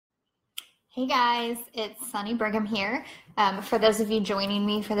Hey guys, it's Sunny Brigham here. For those of you joining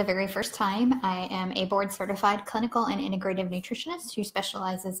me for the very first time, I am a board certified clinical and integrative nutritionist who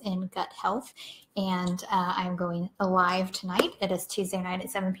specializes in gut health. And I'm going live tonight. It is Tuesday night at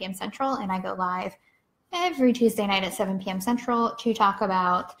 7 p.m. Central, and I go live every Tuesday night at 7 p.m. Central to talk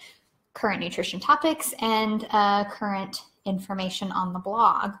about current nutrition topics and current information on the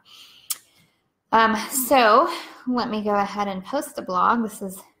blog. So let me go ahead and post the blog.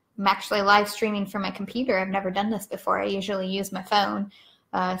 I'm actually live streaming from my computer. I've never done this before. I usually use my phone,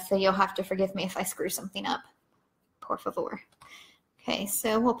 so you'll have to forgive me if I screw something up. Por favor. Okay,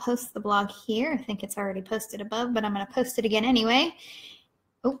 so we'll post the blog here. I think it's already posted above, but I'm going to post it again anyway.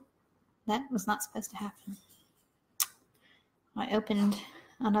 Oh, that was not supposed to happen. I opened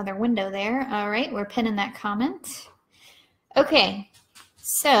another window there. All right, we're pinning that comment. Okay,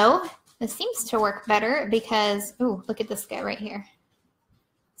 so this seems to work better because, oh, look at this guy right here.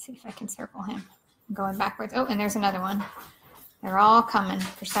 See if I can circle him. I'm going backwards. Oh, and there's another one. They're all coming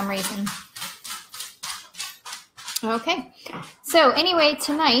for some reason. Okay. So anyway,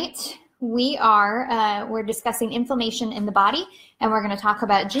 tonight we're discussing inflammation in the body, and we're going to talk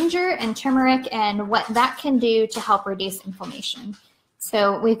about ginger and turmeric and what that can do to help reduce inflammation.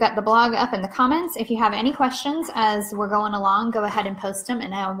 So we've got the blog up in the comments. If you have any questions as we're going along, go ahead and post them,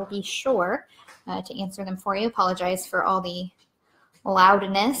 and I will be sure to answer them for you. Apologize for all the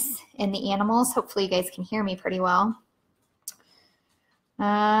loudness in the animals. Hopefully you guys can hear me pretty well.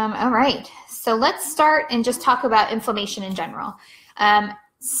 All right, so let's start and just talk about inflammation in general.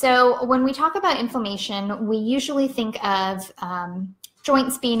 So when we talk about inflammation, we usually think of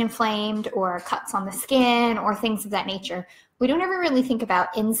joints being inflamed or cuts on the skin or things of that nature. We don't ever really think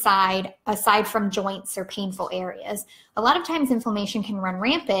about inside, aside from joints or painful areas. A lot of times inflammation can run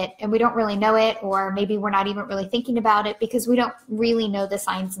rampant and we don't really know it, or maybe we're not even really thinking about it because we don't really know the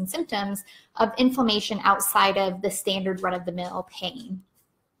signs and symptoms of inflammation outside of the standard run-of-the-mill pain.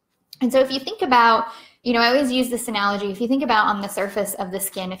 And so if you think about, I always use this analogy, if you think about on the surface of the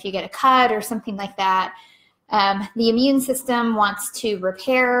skin, if you get a cut or something like that, the immune system wants to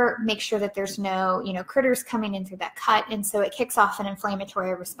repair, make sure that there's no, critters coming in through that cut. And so it kicks off an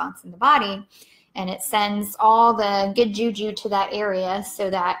inflammatory response in the body, and it sends all the good juju to that area so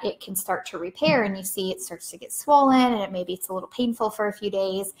that it can start to repair. And you see it starts to get swollen, and maybe it's a little painful for a few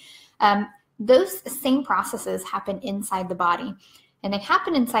days. Those same processes happen inside the body. And they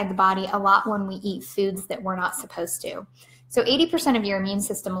happen inside the body a lot when we eat foods that we're not supposed to. So 80% of your immune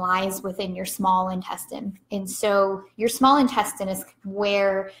system lies within your small intestine. And so your small intestine is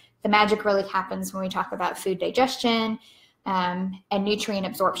where the magic really happens when we talk about food digestion and nutrient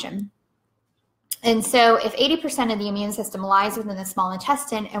absorption. And so if 80% of the immune system lies within the small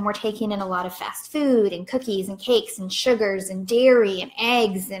intestine and we're taking in a lot of fast food and cookies and cakes and sugars and dairy and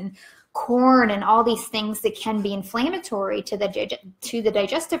eggs and corn and all these things that can be inflammatory to the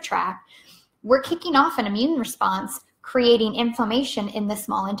digestive tract, we're kicking off an immune response, creating inflammation in the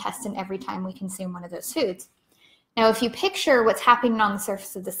small intestine every time we consume one of those foods. Now, if you picture what's happening on the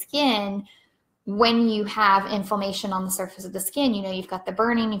surface of the skin, when you have inflammation on the surface of the skin, you've got the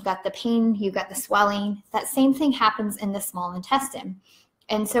burning, you've got the pain, you've got the swelling. That same thing happens in the small intestine.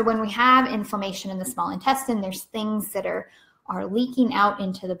 And so when we have inflammation in the small intestine, there's things that are leaking out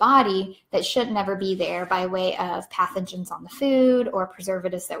into the body that should never be there by way of pathogens on the food or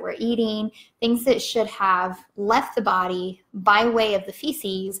preservatives that we're eating. Things that should have left the body by way of the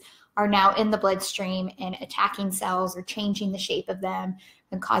feces are now in the bloodstream and attacking cells or changing the shape of them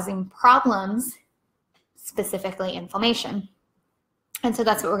and causing problems, specifically inflammation. And so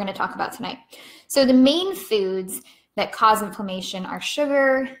that's what we're going to talk about tonight. So the main foods that cause inflammation are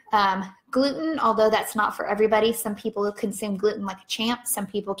sugar, gluten, although that's not for everybody. Some people consume gluten like a champ. Some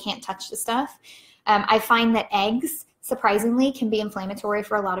people can't touch the stuff. I find that eggs, surprisingly, can be inflammatory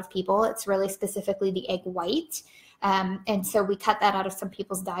for a lot of people. It's really specifically the egg white. And so we cut that out of some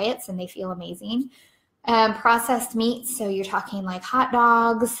people's diets and they feel amazing. Processed meats, so you're talking like hot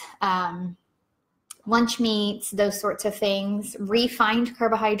dogs, lunch meats, those sorts of things. Refined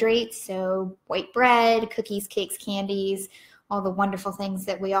carbohydrates, so white bread, cookies, cakes, candies, all the wonderful things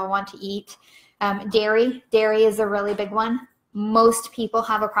that we all want to eat. Dairy is a really big one. Most people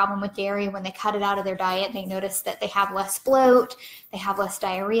have a problem with dairy. When they cut it out of their diet, they notice that they have less bloat, they have less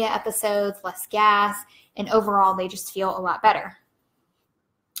diarrhea episodes, less gas, and overall they just feel a lot better.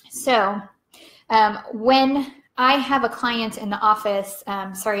 So when I have a client in the office,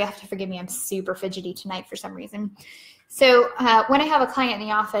 sorry, you have to forgive me, I'm super fidgety tonight for some reason. So when I have a client in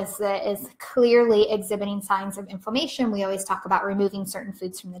the office that is clearly exhibiting signs of inflammation, we always talk about removing certain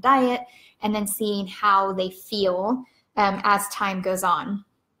foods from the diet and then seeing how they feel as time goes on.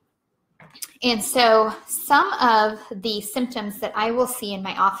 And so some of the symptoms that I will see in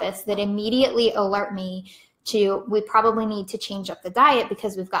my office that immediately alert me to we probably need to change up the diet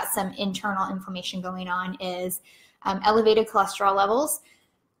because we've got some internal inflammation going on is elevated cholesterol levels,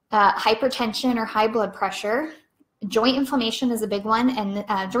 hypertension or high blood pressure. Joint inflammation is a big one,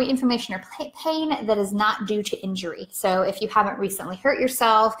 and joint inflammation or pain that is not due to injury. So if you haven't recently hurt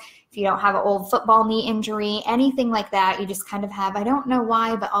yourself, if you don't have an old football knee injury, anything like that, you just kind of have, I don't know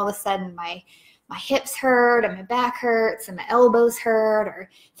why, but all of a sudden my hips hurt and my back hurts and my elbows hurt, or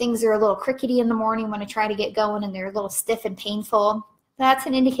things are a little crickety in the morning when I try to get going and they're a little stiff and painful. That's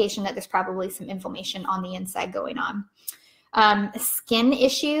an indication that there's probably some inflammation on the inside going on. Skin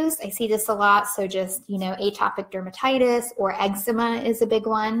issues, I see this a lot. So just, atopic dermatitis or eczema is a big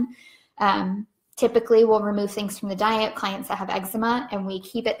one. Typically we'll remove things from the diet, clients that have eczema, and we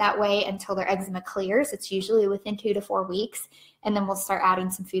keep it that way until their eczema clears. It's usually within 2 to 4 weeks. And then we'll start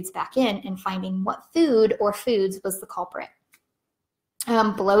adding some foods back in and finding what food or foods was the culprit.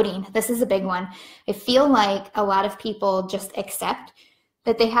 Bloating, this is a big one. I feel like a lot of people just accept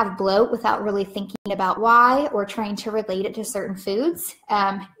that they have bloat without really thinking about why or trying to relate it to certain foods.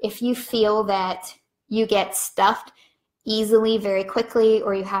 If you feel that you get stuffed easily, very quickly,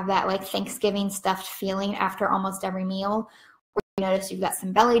 or you have that like Thanksgiving stuffed feeling after almost every meal, or you notice you've got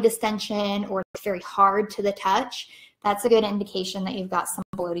some belly distension or it's very hard to the touch, that's a good indication that you've got some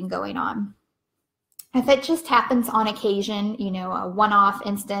bloating going on. If it just happens on occasion, a one-off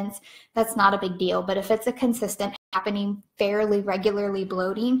instance, that's not a big deal. But if it's a consistent happening fairly regularly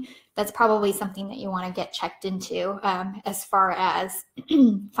bloating, that's probably something that you want to get checked into as far as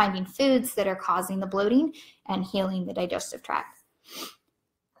finding foods that are causing the bloating and healing the digestive tract.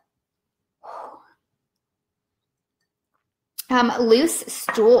 Loose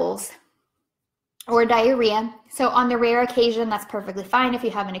stools or diarrhea. So on the rare occasion, that's perfectly fine if you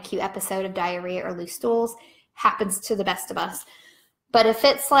have an acute episode of diarrhea or loose stools. Happens to the best of us. But if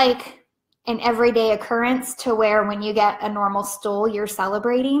it's like an everyday occurrence to where when you get a normal stool, you're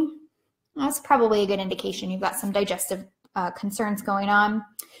celebrating, that's probably a good indication you've got some digestive concerns going on.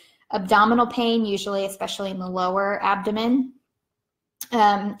 Abdominal pain, usually especially in the lower abdomen.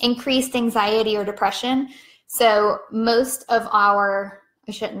 Increased anxiety or depression. So most of our,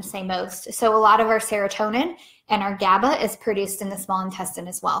 I shouldn't say most, so a lot of our serotonin and our GABA is produced in the small intestine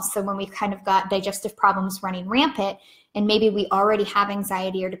as well. So when we've kind of got digestive problems running rampant, and maybe we already have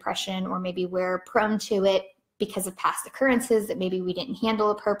anxiety or depression, or maybe we're prone to it because of past occurrences that maybe we didn't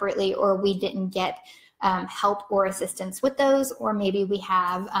handle appropriately, or we didn't get help or assistance with those, or maybe we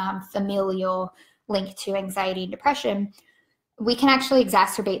have familial link to anxiety and depression, we can actually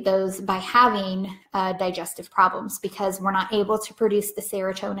exacerbate those by having digestive problems because we're not able to produce the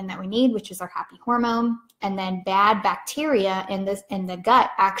serotonin that we need, which is our happy hormone. And then bad bacteria in the gut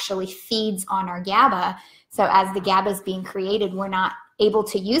actually feeds on our GABA. So as the GABA is being created, we're not able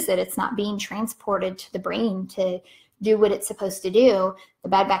to use it. It's not being transported to the brain to do what it's supposed to do. The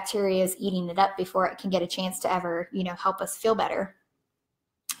bad bacteria is eating it up before it can get a chance to ever, help us feel better.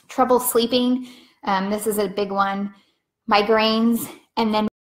 Trouble sleeping. This is a big one. Migraines, and then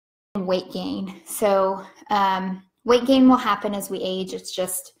weight gain. So weight gain will happen as we age. It's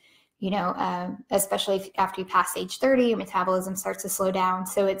just, especially after you pass age 30, your metabolism starts to slow down.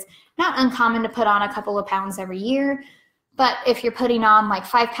 So it's not uncommon to put on a couple of pounds every year. But if you're putting on like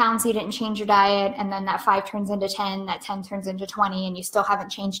 5 pounds, you didn't change your diet, and then that 5 turns into 10, that 10 turns into 20, and you still haven't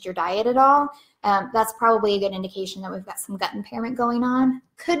changed your diet at all, that's probably a good indication that we've got some gut impairment going on.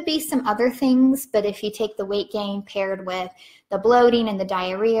 Could be some other things, but if you take the weight gain paired with the bloating and the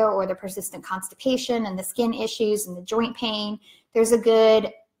diarrhea or the persistent constipation and the skin issues and the joint pain, there's a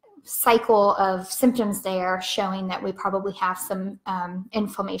good cycle of symptoms there showing that we probably have some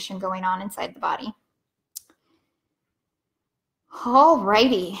inflammation going on inside the body.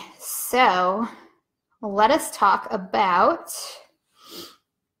 Alrighty, so let us talk about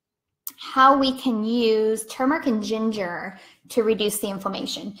how we can use turmeric and ginger to reduce the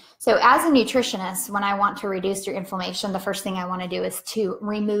inflammation. So as a nutritionist, when I want to reduce your inflammation, the first thing I want to do is to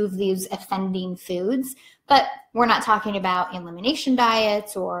remove these offending foods. But we're not talking about elimination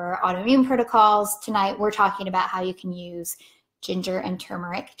diets or autoimmune protocols. Tonight, we're talking about how you can use ginger and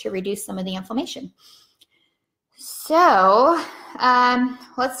turmeric to reduce some of the inflammation. So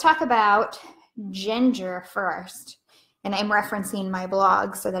let's talk about ginger first. And I'm referencing my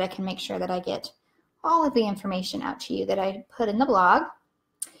blog so that I can make sure that I get all of the information out to you that I put in the blog.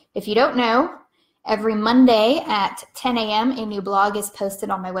 If you don't know, every Monday at 10 a.m. a new blog is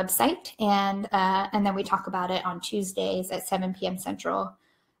posted on my website, and then we talk about it on Tuesdays at 7 p.m. Central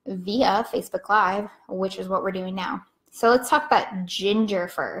via Facebook Live, which is what we're doing now. So let's talk about ginger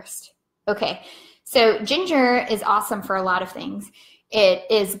first. Okay, so ginger is awesome for a lot of things. It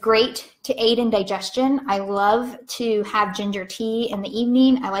is great to aid in digestion. I love to have ginger tea in the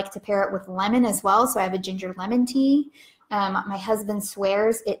evening. I like to pair it with lemon as well, so I have a ginger lemon tea. My husband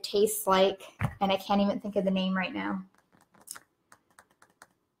swears it tastes like, and I can't even think of the name right now.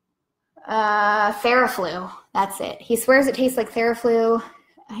 Theraflu, that's it. He swears it tastes like Theraflu.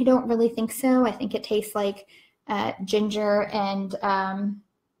 I don't really think so. I think it tastes like ginger and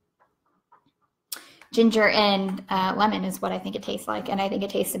lemon is what I think it tastes like, and I think it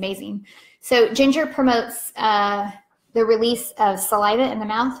tastes amazing. So ginger promotes the release of saliva in the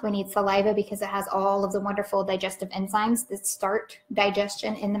mouth. We need saliva because it has all of the wonderful digestive enzymes that start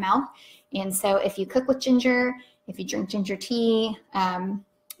digestion in the mouth. And so if you cook with ginger, if you drink ginger tea,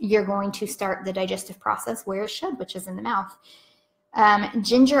 you're going to start the digestive process where it should, which is in the mouth.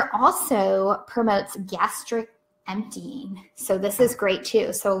 Ginger also promotes gastric emptying. So this is great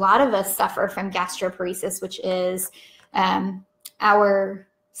too. So a lot of us suffer from gastroparesis, which is our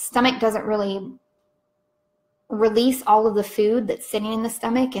stomach doesn't really release all of the food that's sitting in the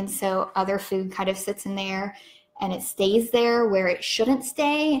stomach. And so other food kind of sits in there and it stays there where it shouldn't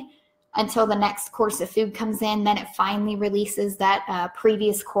stay until the next course of food comes in. Then it finally releases that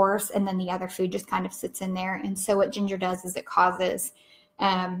previous course, and then the other food just kind of sits in there. And so what ginger does is it causes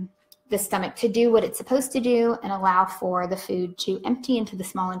the stomach to do what it's supposed to do and allow for the food to empty into the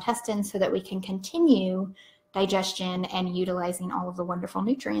small intestine so that we can continue digestion and utilizing all of the wonderful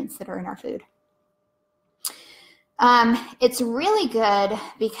nutrients that are in our food. It's really good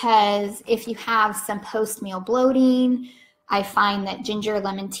because if you have some post-meal bloating, I find that ginger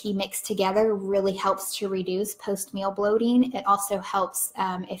lemon tea mixed together really helps to reduce post-meal bloating. It also helps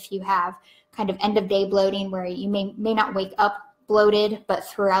if you have kind of end-of-day bloating where you may not wake up bloated, but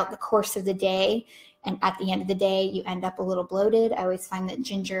throughout the course of the day and at the end of the day you end up a little bloated. I always find that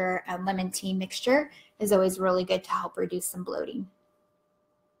ginger and lemon tea mixture is always really good to help reduce some bloating.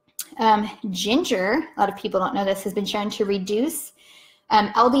 Ginger, a lot of people don't know this, has been shown to reduce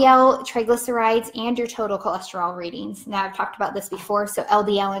LDL, triglycerides, and your total cholesterol readings. Now, I've talked about this before. So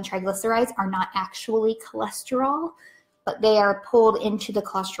LDL and triglycerides are not actually cholesterol, but they are pulled into the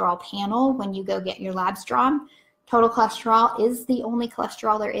cholesterol panel when you go get your labs drawn. Total cholesterol is the only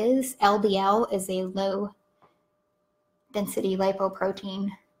cholesterol there is. LDL is a low density lipoprotein.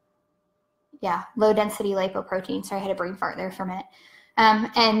 Yeah, low density lipoprotein. Sorry, I had a brain fart there for a minute.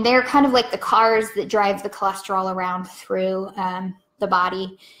 And they're kind of like the cars that drive the cholesterol around through the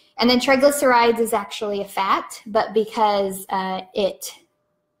body. And then triglycerides is actually a fat, but because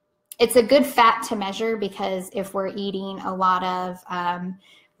it's a good fat to measure, because if we're eating a lot of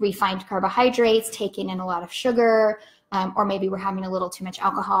refined carbohydrates, taking in a lot of sugar, or maybe we're having a little too much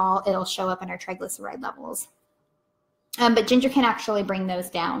alcohol, it'll show up in our triglyceride levels. But ginger can actually bring those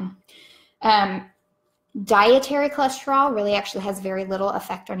down. Dietary cholesterol really actually has very little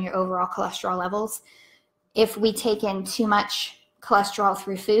effect on your overall cholesterol levels. If we take in too much cholesterol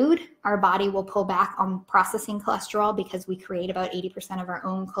through food, our body will pull back on processing cholesterol because we create about 80% of our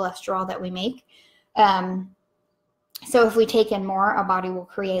own cholesterol that we make. So if we take in more, our body will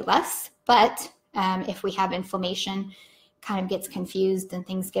create less. But if we have inflammation, kind of gets confused and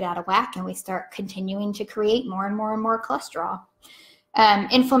things get out of whack and we start continuing to create more and more and more cholesterol.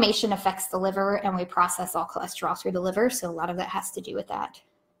 Inflammation affects the liver and we process all cholesterol through the liver. So a lot of that has to do with that.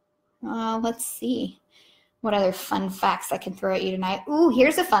 Let's see what other fun facts I can throw at you tonight. Ooh,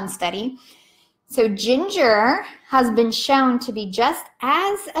 here's a fun study. So ginger has been shown to be just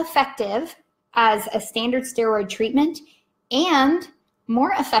as effective as a standard steroid treatment and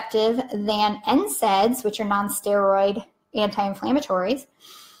more effective than NSAIDs, which are non-steroid anti-inflammatories,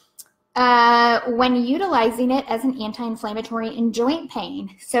 when utilizing it as an anti-inflammatory in joint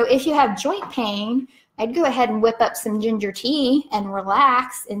pain. So if you have joint pain, I'd go ahead and whip up some ginger tea and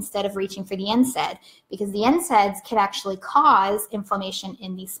relax instead of reaching for the NSAID, because the NSAIDs can actually cause inflammation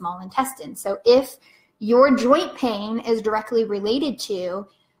in the small intestine. So if your joint pain is directly related to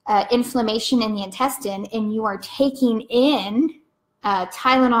inflammation in the intestine and you are taking in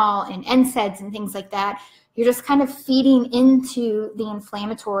Tylenol and NSAIDs and things like that, you're just kind of feeding into the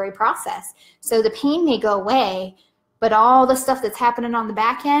inflammatory process. So the pain may go away, but all the stuff that's happening on the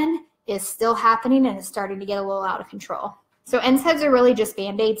back end is still happening and is starting to get a little out of control. So NSAIDs are really just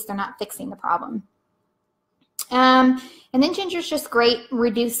Band-Aids. They're not fixing the problem. And then ginger is just great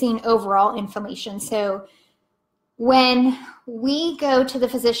reducing overall inflammation. So when we go to the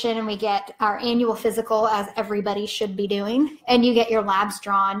physician and we get our annual physical, as everybody should be doing, and you get your labs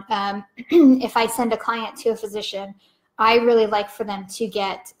drawn, if I send a client to a physician, I really like for them to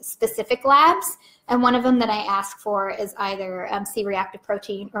get specific labs And one of them that I ask for is either C-reactive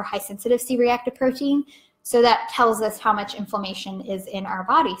protein or high-sensitive C-reactive protein. So that tells us how much inflammation is in our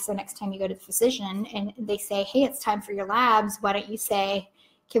body. So next time you go to the physician and they say, hey, it's time for your labs, why don't you say,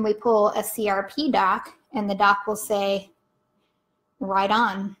 can we pull a CRP doc? And the doc will say, right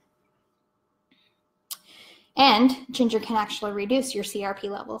on. And ginger can actually reduce your CRP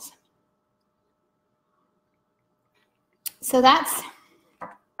levels. So that's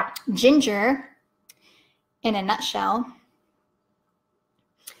ginger in a nutshell.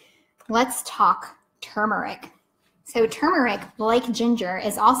 Let's talk turmeric. So turmeric, like ginger,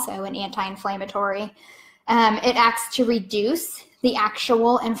 is also an anti-inflammatory. It acts to reduce the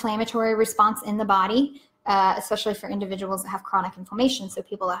actual inflammatory response in the body, especially for individuals that have chronic inflammation. So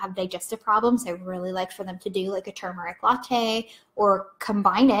people that have digestive problems, I really like for them to do like a turmeric latte or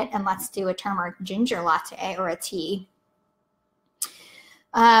combine it, and let's do a turmeric ginger latte or a tea.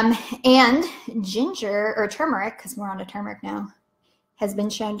 And ginger or turmeric, because we're on to turmeric now, has been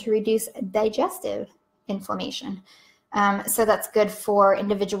shown to reduce digestive inflammation. So that's good for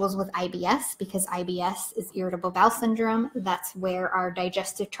individuals with IBS, because IBS is irritable bowel syndrome. That's where our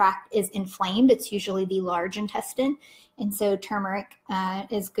digestive tract is inflamed. It's usually the large intestine. And so turmeric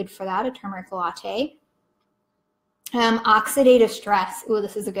is good for that, a turmeric latte. Oxidative stress. Ooh,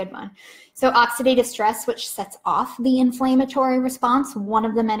 this is a good one. So oxidative stress, which sets off the inflammatory response, one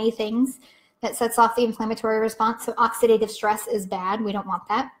of the many things that sets off the inflammatory response. So oxidative stress is bad. We don't want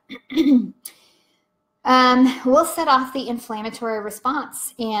that. Will set off the inflammatory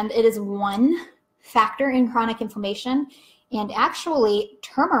response, and it is one factor in chronic inflammation. And actually,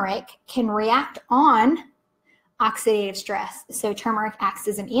 turmeric can react on oxidative stress. So turmeric acts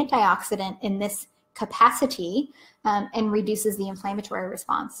as an antioxidant in this capacity and reduces the inflammatory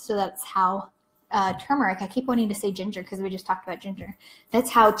response. So that's how turmeric, I keep wanting to say ginger because we just talked about ginger. That's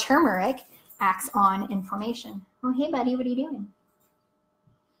how turmeric acts on inflammation. Oh, hey, buddy, what are you doing?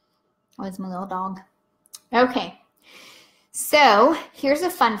 Oh, it's my little dog. Okay, so here's a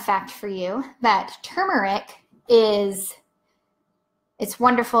fun fact for you that turmeric is, it's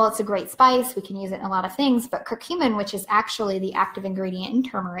wonderful. It's a great spice. We can use it in a lot of things, but curcumin, which is actually the active ingredient in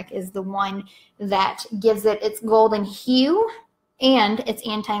turmeric, is the one that gives it its golden hue and its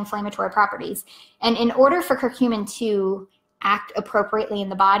anti-inflammatory properties. And in order for curcumin to act appropriately in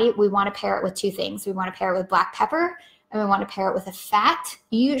the body, we want to pair it with two things. We want to pair it with black pepper, and we want to pair it with a fat.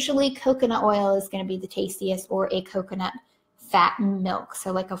 Usually coconut oil is going to be the tastiest, or a coconut fat milk.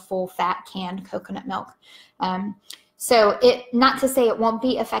 So like a full fat canned coconut milk. So not to say it won't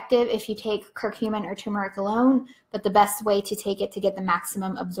be effective if you take curcumin or turmeric alone, but the best way to take it to get the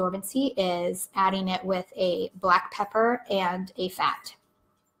maximum absorbency is adding it with a black pepper and a fat.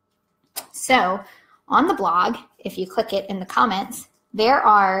 So on the blog, if you click it in the comments, there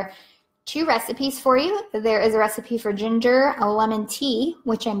are 2 recipes for you. There is a recipe for ginger lemon tea,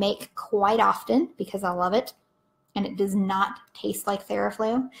 which I make quite often because I love it, and it does not taste like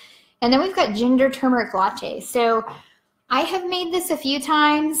Theraflu. And then we've got ginger turmeric latte. So I have made this a few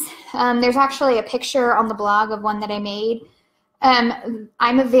times. There's actually a picture on the blog of one that I made.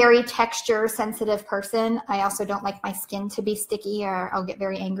 I'm a very texture sensitive person. I also don't like my skin to be sticky or I'll get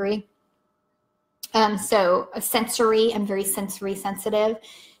very angry. So I'm very sensory sensitive.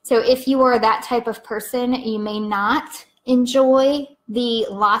 So if you are that type of person, you may not enjoy the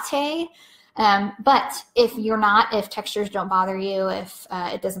latte. But if you're not, if textures don't bother you, if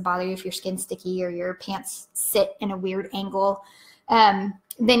it doesn't bother you, if your skin's sticky or your pants sit in a weird angle,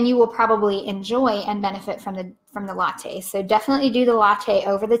 then you will probably enjoy and benefit from the latte. So definitely do the latte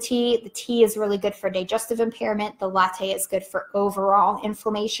over the tea. The tea is really good for digestive impairment. The latte is good for overall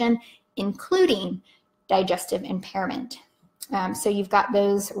inflammation, including digestive impairment. So you've got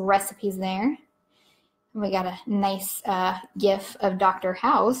those recipes there. We got a nice gif of Dr.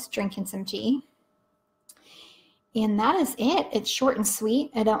 House drinking some tea. And that is it. It's short and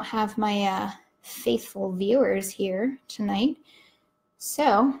sweet. I don't have my faithful viewers here tonight.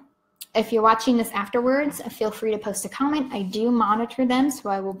 So if you're watching this afterwards, feel free to post a comment. I do monitor them, so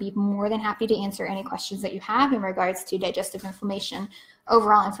I will be more than happy to answer any questions that you have in regards to digestive inflammation,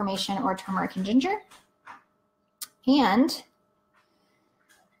 overall inflammation, or turmeric and ginger. And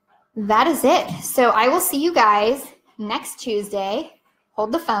that is it. So I will see you guys next Tuesday.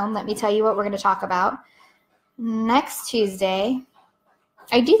 Hold the phone. Let me tell you what we're going to talk about. Next Tuesday,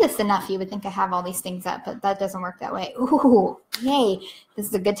 I do this enough. You would think I have all these things up, but that doesn't work that way. Ooh, yay. This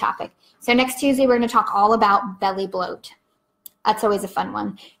is a good topic. So next Tuesday, we're going to talk all about belly bloat. That's always a fun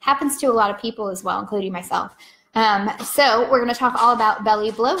one. Happens to a lot of people as well, including myself. So we're going to talk all about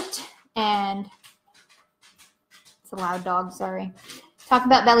belly bloat, and it's a loud dog, sorry. talk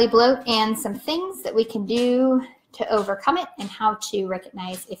about belly bloat and some things that we can do to overcome it and how to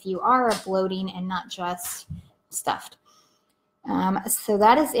recognize if you are bloating and not just stuffed. So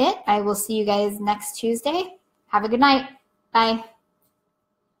that is it. I will see you guys next Tuesday. Have a good night. Bye.